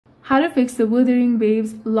How to fix the Wuthering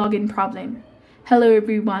Waves login problem. Hello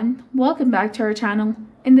everyone, welcome back to our channel.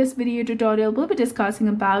 In this video tutorial, we'll be discussing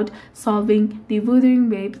about solving the Wuthering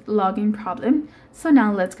Waves login problem. So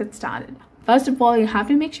now let's get started. First of all, you have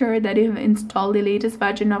to make sure that you have installed the latest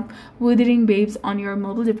version of Wuthering Waves on your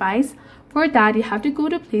mobile device. For that, you have to go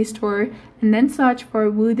to Play Store and then search for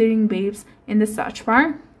Wuthering Waves in the search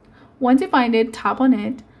bar. Once you find it, tap on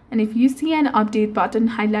it. And if you see an update button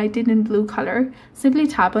highlighted in blue color, simply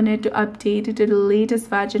tap on it to update it to the latest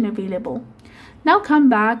version available. Now come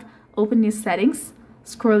back, open your settings,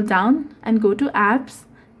 scroll down and go to apps,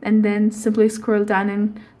 and then simply scroll down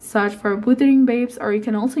and search for Wuthering Waves, or you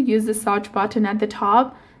can also use the search button at the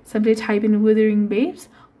top. Simply type in Wuthering Waves.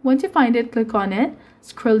 Once you find it, click on it,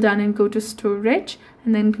 scroll down and go to storage,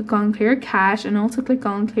 and then click on clear cache and also click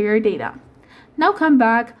on clear data. Now come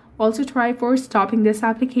back. Also try for stopping this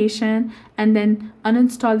application and then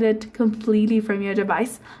uninstall it completely from your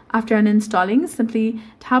device. After uninstalling, simply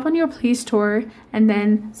tap on your Play Store and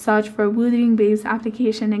then search for Wuthering Waves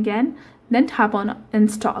application again, then tap on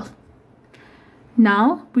install.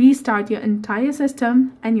 Now restart your entire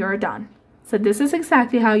system and you're done. So this is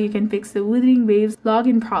exactly how you can fix the Wuthering Waves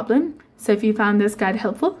login problem. So if you found this guide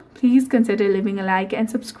helpful, please consider leaving a like and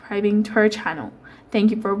subscribing to our channel.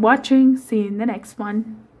 Thank you for watching. See you in the next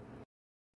one.